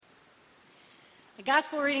The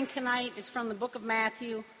gospel reading tonight is from the book of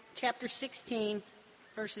Matthew, chapter 16,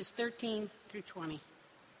 verses 13 through 20.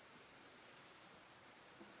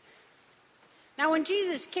 Now when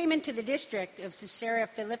Jesus came into the district of Caesarea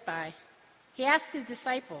Philippi, he asked his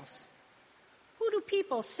disciples, "Who do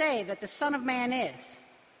people say that the Son of Man is?"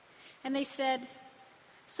 And they said,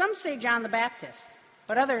 "Some say John the Baptist,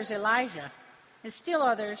 but others Elijah, and still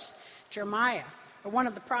others Jeremiah, or one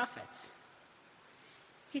of the prophets."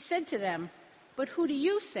 He said to them, "But who do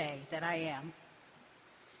you say that I am?"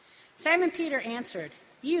 Simon Peter answered,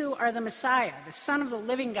 "You are the Messiah, the Son of the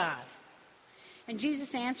living God." And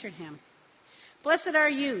Jesus answered him, "Blessed are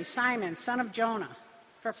you, Simon, son of Jonah,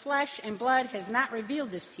 for flesh and blood has not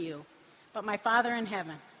revealed this to you, but my Father in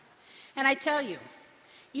heaven. And I tell you,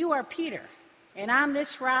 you are Peter, and on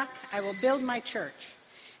this rock I will build my church,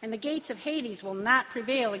 and the gates of Hades will not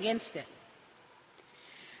prevail against it.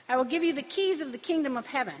 I will give you the keys of the kingdom of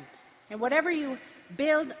heaven, and whatever you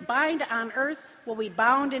bind on earth will be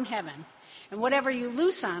bound in heaven, and whatever you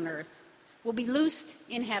loose on earth will be loosed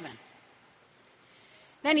in heaven."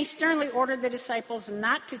 Then he sternly ordered the disciples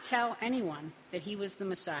not to tell anyone that he was the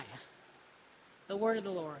Messiah. The word of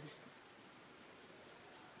the Lord.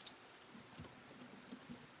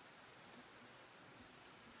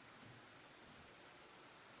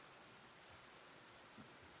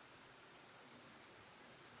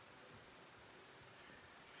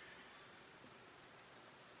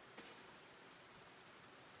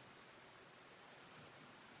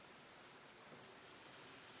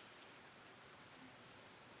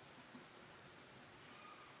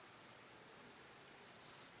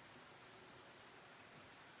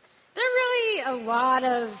 A lot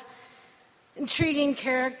of intriguing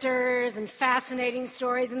characters and fascinating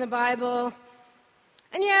stories in the Bible.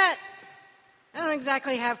 And yet, I don't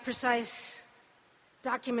exactly have precise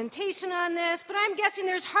documentation on this, but I'm guessing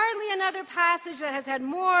there's hardly another passage that has had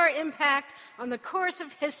more impact on the course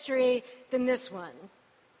of history than this one.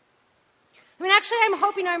 I mean, actually, I'm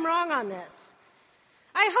hoping I'm wrong on this.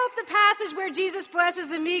 I hope the passage where Jesus blesses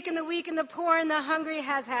the meek and the weak and the poor and the hungry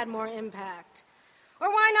has had more impact. Or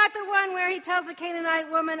why not the one where he tells the Canaanite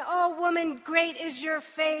woman, "Oh, woman, great is your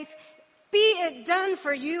faith. Be it done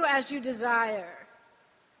for you as you desire."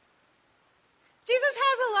 Jesus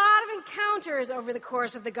has a lot of encounters over the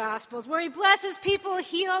course of the Gospels where he blesses people,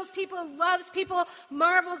 heals people, loves people,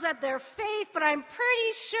 marvels at their faith, but I'm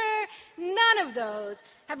pretty sure none of those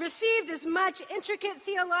have received as much intricate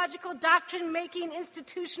theological doctrine-making,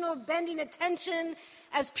 institutional bending attention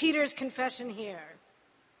as Peter's confession here.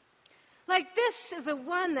 Like, this is the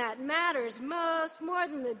one that matters most, more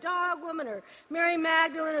than the dog woman or Mary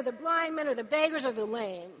Magdalene or the blind men or the beggars or the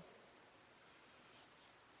lame.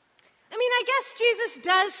 I mean, I guess Jesus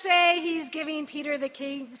does say he's giving Peter the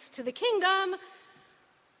keys to the kingdom,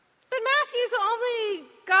 but Matthew's the only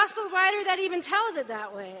gospel writer that even tells it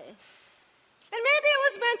that way. And maybe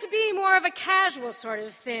it was meant to be more of a casual sort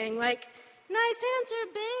of thing, like, "Nice answer,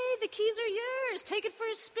 babe, the keys are yours, take it for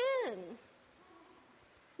a spin."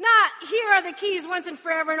 Not, "Here are the keys once and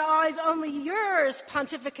forever and always, only yours,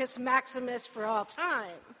 Pontificus Maximus, for all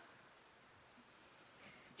time."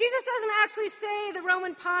 Jesus doesn't actually say the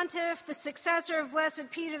Roman pontiff, the successor of Blessed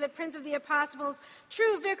Peter, the Prince of the Apostles,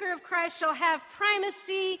 true vicar of Christ, shall have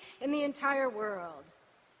primacy in the entire world.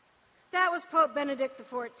 That was Pope Benedict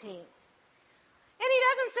XIV. And he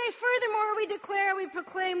doesn't say, "Furthermore, we declare, we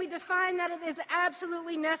proclaim, we define that it is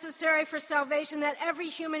absolutely necessary for salvation that every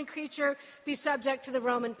human creature be subject to the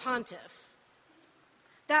Roman pontiff."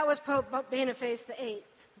 That was Pope Boniface VIII.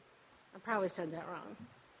 I probably said that wrong.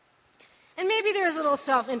 And maybe there was a little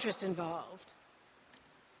self-interest involved.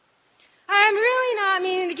 I'm really not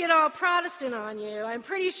meaning to get all Protestant on you. I'm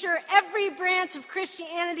pretty sure every branch of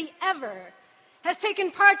Christianity ever has taken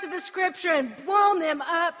parts of the scripture and blown them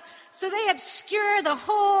up so they obscure the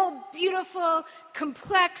whole beautiful,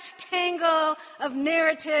 complex tangle of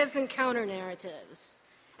narratives and counter-narratives,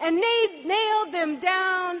 and nailed them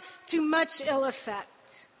down to much ill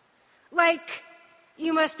effect. Like,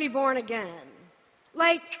 "You must be born again."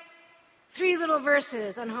 Like 3 little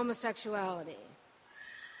verses on homosexuality.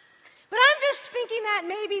 But I'm just thinking that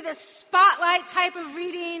maybe the spotlight type of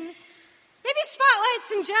reading, maybe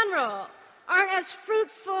spotlights in general, aren't as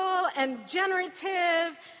fruitful and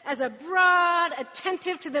generative as a broad,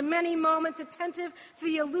 attentive to the many moments, attentive to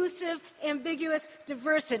the elusive, ambiguous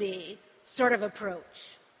diversity sort of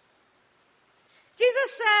approach.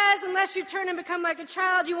 Jesus says, unless you turn and become like a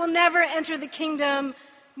child, you will never enter the kingdom,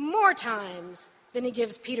 more times than he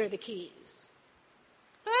gives Peter the keys.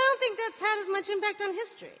 But I don't think that's had as much impact on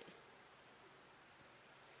history.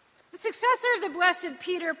 The successor of the Blessed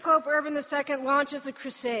Peter, Pope Urban II, launches the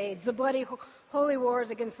Crusades, the bloody holy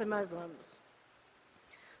wars against the Muslims.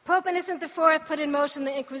 Pope Innocent IV put in motion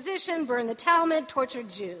the Inquisition, burned the Talmud, tortured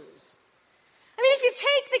Jews. I mean, if you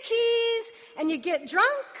take the keys and you get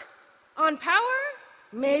drunk on power,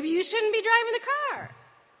 maybe you shouldn't be driving the car.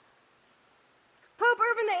 Pope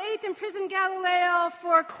Urban VIII imprisoned Galileo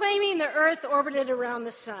for claiming the earth orbited around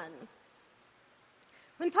the sun.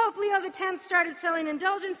 When Pope Leo X started selling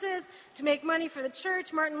indulgences to make money for the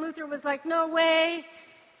church, Martin Luther was like, no way,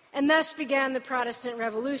 and thus began the Protestant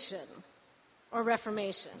Revolution, or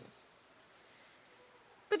Reformation.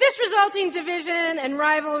 But this resulting division and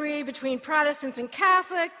rivalry between Protestants and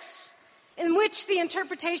Catholics, in which the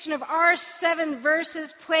interpretation of our 7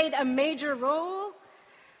 verses played a major role,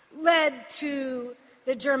 led to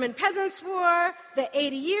the German Peasants' War, the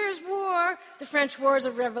 80 Years' War, the French Wars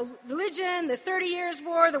of Religion, the 30 Years'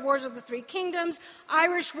 War, the Wars of the Three Kingdoms,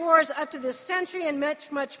 Irish Wars up to this century, and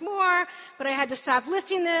much, much more. But I had to stop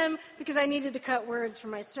listing them because I needed to cut words from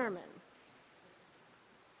my sermon.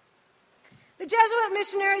 The Jesuit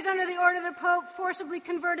missionaries under the order of the Pope forcibly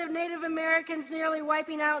converted Native Americans, nearly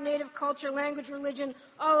wiping out native culture, language, religion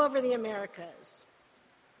all over the Americas.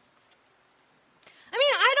 I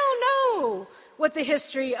mean, I don't know what the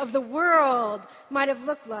history of the world might have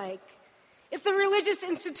looked like if the religious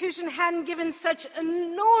institution hadn't given such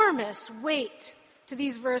enormous weight to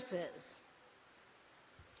these verses.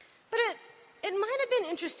 But it might have been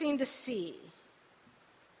interesting to see.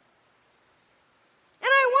 And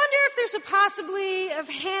I wonder if there's a possibility of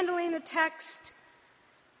handling the text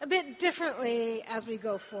a bit differently as we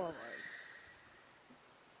go forward.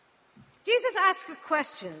 Jesus asks a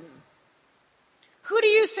question. Who do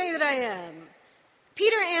you say that I am?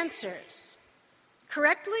 Peter answers,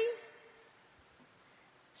 correctly?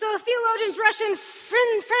 So theologians rush in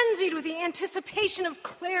frenzied with the anticipation of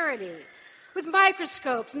clarity, with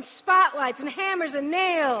microscopes and spotlights and hammers and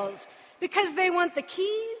nails, because they want the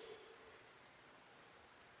keys.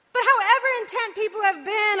 But however intent people have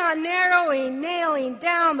been on nailing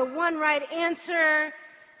down the one right answer,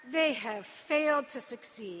 they have failed to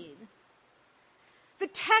succeed. The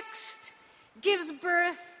text gives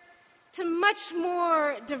birth to much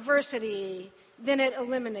more diversity than it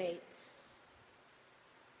eliminates.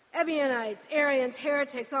 Ebionites, Arians,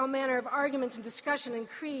 heretics, all manner of arguments and discussion and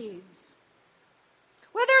creeds.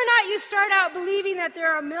 Whether or not you start out believing that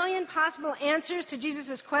there are a million possible answers to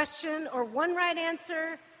Jesus' question or one right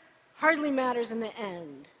answer hardly matters in the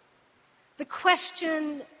end. The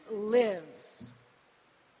question lives.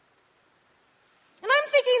 And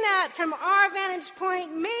I'm thinking that from our vantage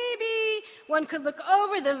point, maybe one could look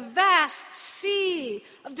over the vast sea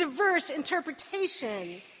of diverse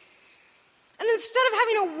interpretation, and instead of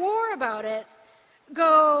having a war about it,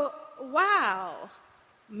 go, wow,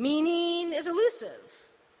 meaning is elusive.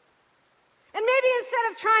 And maybe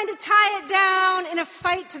instead of trying to tie it down in a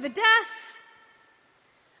fight to the death,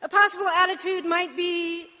 a possible attitude might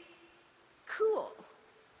be cool.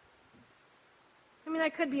 I mean, I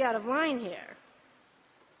could be out of line here.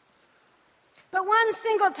 But one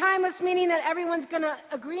single timeless meaning that everyone's going to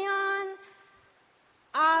agree on,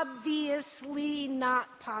 obviously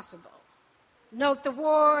not possible. Note the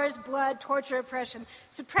wars, blood, torture, oppression,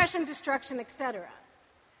 suppression, destruction, etc.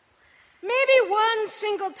 Maybe one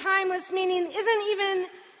single timeless meaning isn't even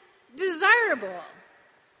desirable,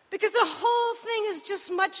 because the whole thing is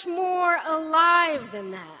just much more alive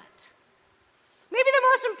than that. Maybe the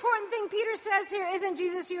most important thing Peter says here isn't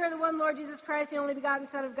Jesus, you are the one Lord Jesus Christ, the only begotten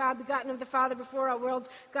Son of God, begotten of the Father before all worlds,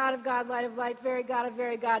 God of God, light of light, very God of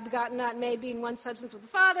very God, begotten, not made, being one substance with the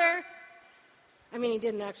Father. I mean, he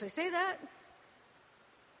didn't actually say that.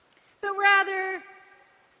 But rather,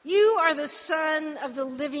 you are the Son of the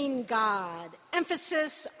living God.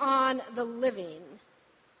 Emphasis on the living.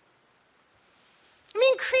 I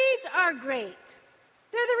mean, creeds are great.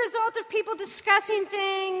 They're the result of people discussing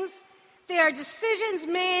things. They are decisions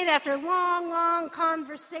made after long, long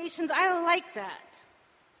conversations. I like that.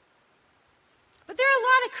 But there are a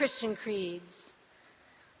lot of Christian creeds.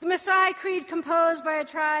 The Maasai Creed, composed by a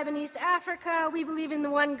tribe in East Africa. We believe in the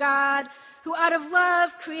one God who out of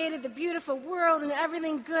love created the beautiful world and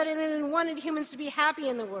everything good in it and wanted humans to be happy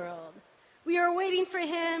in the world. We are waiting for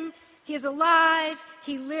him. He is alive.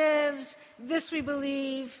 He lives. This we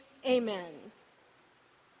believe. Amen.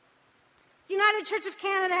 The United Church of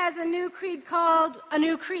Canada has a new creed called A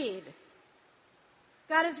New Creed.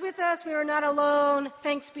 God is with us. We are not alone.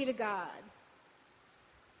 Thanks be to God.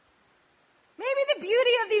 Maybe the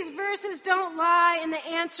beauty of these verses don't lie in the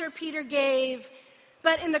answer Peter gave,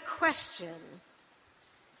 but in the question.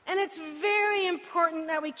 And it's very important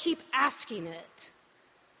that we keep asking it.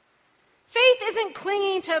 Faith isn't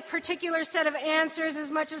clinging to a particular set of answers as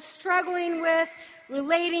much as struggling with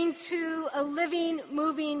relating to a living,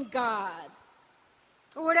 moving God,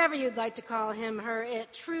 or whatever you'd like to call him, her,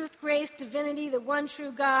 it, truth, grace, divinity, the one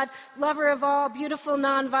true God, lover of all, beautiful,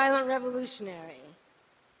 nonviolent, revolutionary.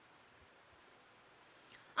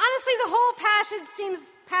 Honestly, the whole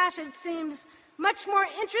passage seems much more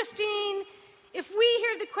interesting if we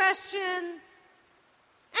hear the question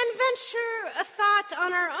and venture a thought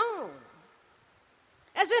on our own,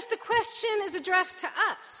 as if the question is addressed to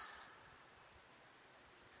us.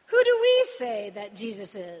 Who do we say that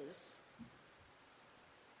Jesus is?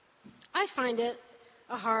 I find it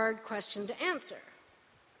a hard question to answer.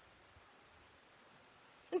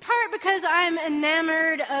 In part because I'm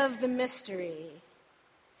enamored of the mystery.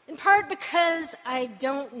 In part because I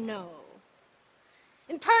don't know.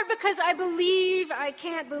 In part because I believe I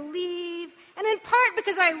can't believe. And in part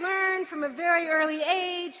because I learned from a very early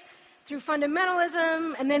age, through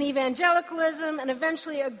fundamentalism and then evangelicalism and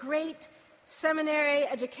eventually a great seminary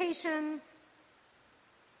education,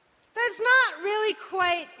 that it's not really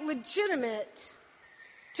quite legitimate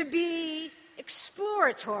to be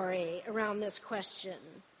exploratory around this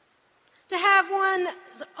question, to have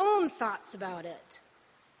one's own thoughts about it.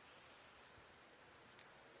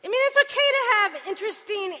 I mean, it's okay to have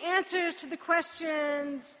interesting answers to the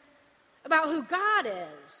questions about who God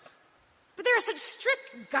is, but there are such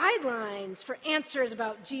strict guidelines for answers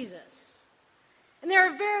about Jesus. And there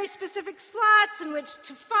are very specific slots in which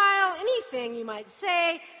to file anything you might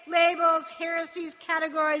say, labels, heresies,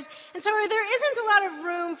 categories. And so there isn't a lot of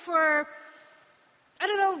room for,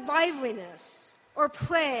 liveliness or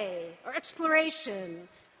play or exploration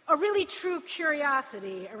or really true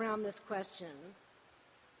curiosity around this question.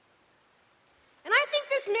 And I think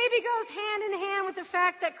this maybe goes hand in hand with the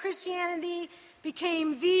fact that Christianity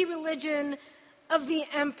became the religion of the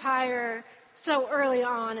empire so early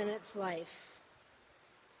on in its life.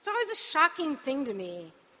 It's always a shocking thing to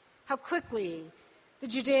me how quickly the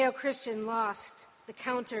Judeo-Christian lost the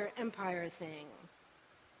counter-empire thing.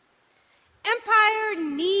 Empire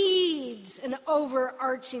needs an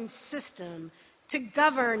overarching system to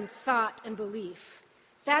govern thought and belief.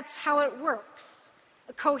 That's how it works,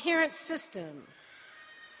 a coherent system.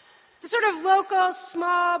 The sort of local,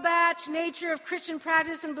 small batch nature of Christian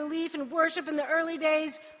practice and belief and worship in the early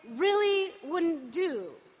days really wouldn't do.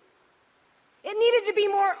 It needed to be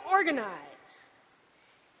more organized.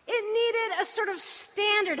 It needed a sort of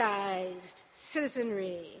standardized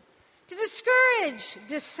citizenry to discourage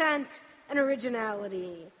dissent and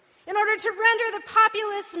originality, in order to render the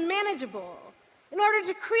populace manageable, in order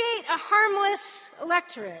to create a harmless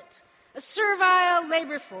electorate, a servile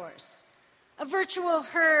labor force, a virtual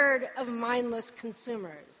herd of mindless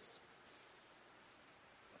consumers.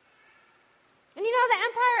 And the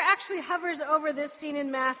empire actually hovers over this scene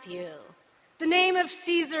in Matthew. The name of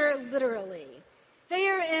Caesar, literally. They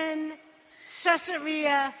are in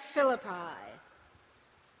Caesarea Philippi.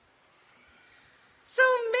 So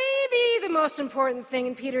maybe the most important thing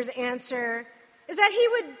in Peter's answer is that he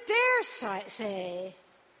would dare say,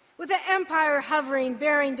 with the empire hovering,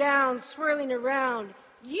 bearing down, swirling around,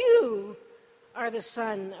 you are the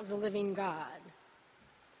Son of the living God.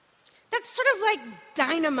 That's sort of like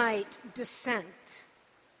dynamite dissent.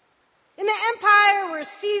 In the empire where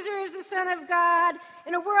Caesar is the Son of God,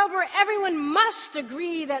 in a world where everyone must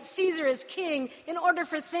agree that Caesar is king in order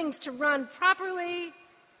for things to run properly,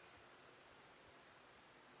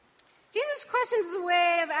 Jesus' questions is a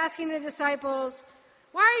way of asking the disciples,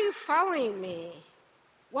 why are you following me?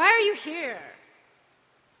 Why are you here?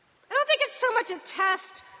 I don't think it's so much a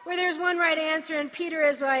test where there's one right answer and Peter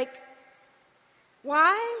is like,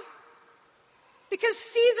 why? Because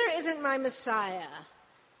Caesar isn't my Messiah.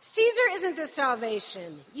 Caesar isn't the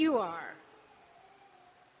salvation. You are.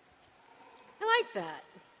 I like that.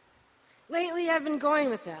 Lately, I've been going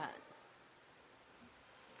with that.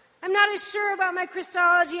 I'm not as sure about my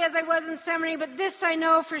Christology as I was in seminary, but this I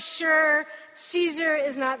know for sure: Caesar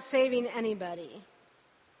is not saving anybody.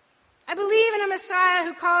 I believe in a Messiah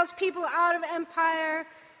who calls people out of empire,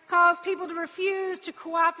 calls people to refuse to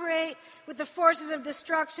cooperate with the forces of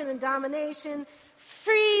destruction and domination,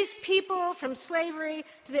 frees people from slavery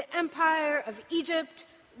to the empire of Egypt,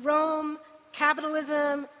 Rome,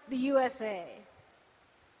 capitalism, the USA.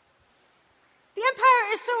 The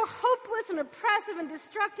empire is so hopeless and oppressive and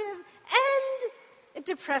destructive, and it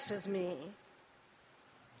depresses me.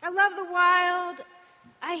 I love the wild.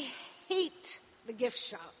 I hate the gift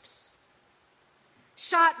shops.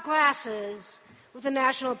 Shot glasses with the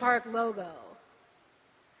National Park logo.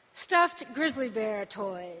 Stuffed grizzly bear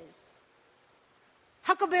toys.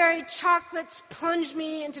 Huckleberry chocolates plunge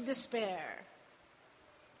me into despair.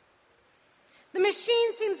 The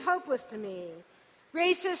machine seems hopeless to me.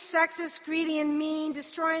 Racist, sexist, greedy, and mean,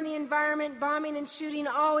 destroying the environment, bombing and shooting,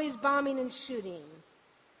 always bombing and shooting.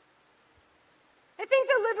 I think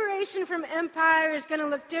the liberation from empire is going to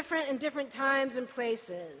look different in different times and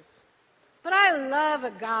places. But I love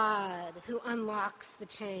a God who unlocks the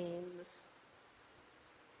chains.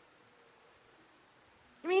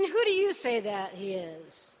 I mean, who do you say that he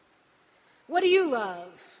is? What do you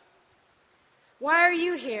love? Why are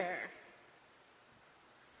you here?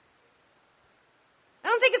 I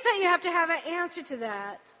don't think it's that you have to have an answer to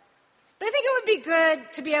that. But I think it would be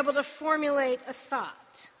good to be able to formulate a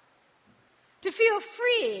thought, to feel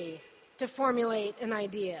free to formulate an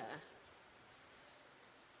idea.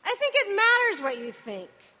 I think it matters what you think,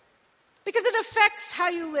 because it affects how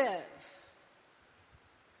you live.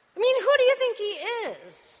 I mean, who do you think he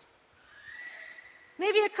is?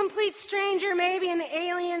 Maybe a complete stranger, maybe an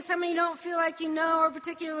alien, somebody you don't feel like you know or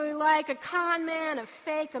particularly like, a con man, a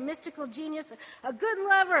fake, a mystical genius, a good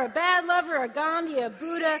lover, a bad lover, a Gandhi, a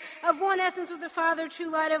Buddha, of one essence with the Father, true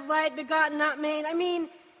light of light, begotten, not made. I mean,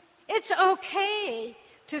 it's okay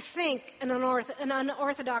to think an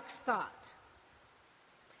unorthodox thought.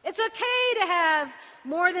 It's okay to have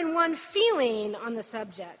more than one feeling on the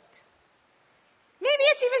subject. Maybe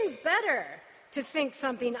it's even better to think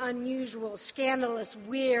something unusual, scandalous,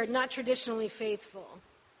 weird, not traditionally faithful.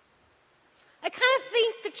 I kind of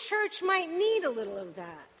think the church might need a little of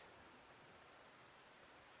that.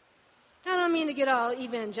 I don't mean to get all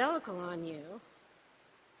evangelical on you,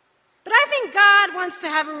 but I think God wants to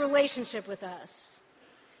have a relationship with us,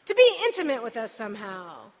 to be intimate with us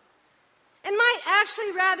somehow, and might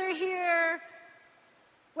actually rather hear,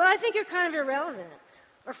 well, I think you're kind of irrelevant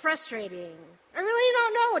or frustrating. I really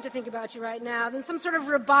don't know what to think about you right now, than some sort of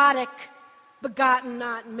robotic, begotten,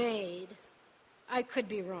 not made. I could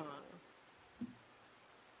be wrong.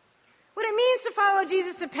 What it means to follow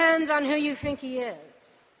Jesus depends on who you think he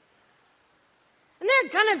is. And there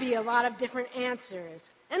are going to be a lot of different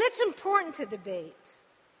answers, and it's important to debate.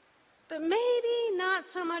 But maybe not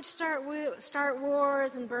so much start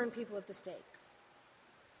wars and burn people at the stake.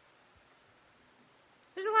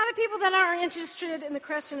 There's a lot of people that aren't interested in the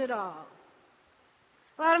question at all.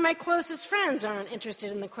 A lot of my closest friends aren't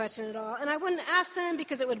interested in the question at all, and I wouldn't ask them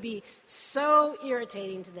because it would be so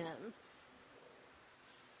irritating to them.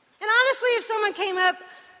 And honestly, if someone came up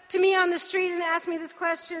to me on the street and asked me this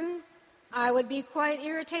question, I would be quite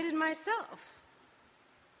irritated myself.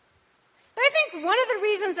 But I think one of the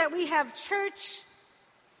reasons that we have church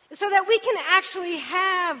is so that we can actually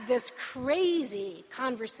have this crazy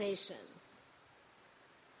conversation.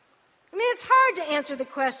 I mean, it's hard to answer the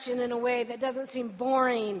question in a way that doesn't seem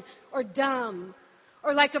boring or dumb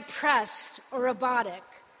or like oppressed or robotic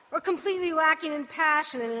or completely lacking in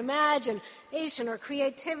passion and imagination or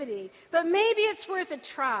creativity. But maybe it's worth a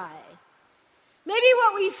try. Maybe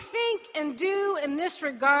what we think and do in this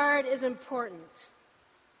regard is important.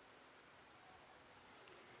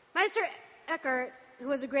 Meister Eckhart, who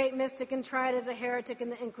was a great mystic and tried as a heretic in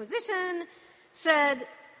the Inquisition, said,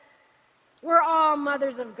 "We're all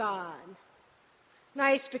mothers of God."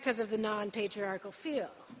 Nice because of the non-patriarchal feel.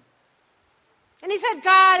 And he said,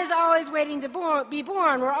 God is always waiting to be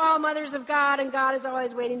born. We're all mothers of God, and God is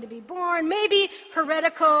always waiting to be born. Maybe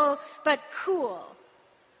heretical, but cool.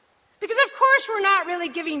 Because of course we're not really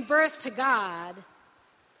giving birth to God.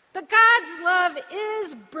 But God's love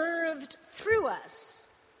is birthed through us.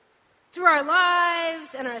 Through our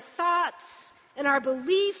lives and our thoughts and our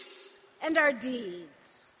beliefs and our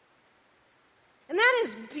deeds. And that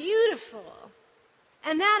is beautiful.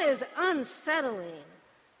 And that is unsettling.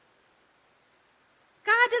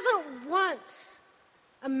 God doesn't want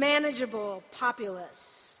a manageable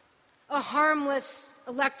populace, a harmless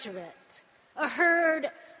electorate, a herd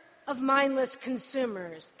of mindless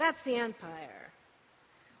consumers. That's the empire.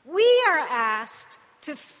 We are asked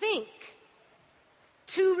to think,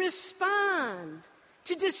 to respond,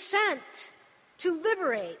 to dissent, to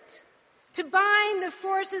liberate, to bind the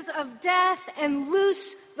forces of death and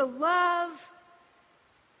loose the love.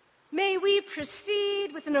 May we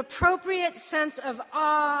proceed with an appropriate sense of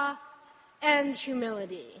awe and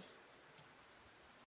humility.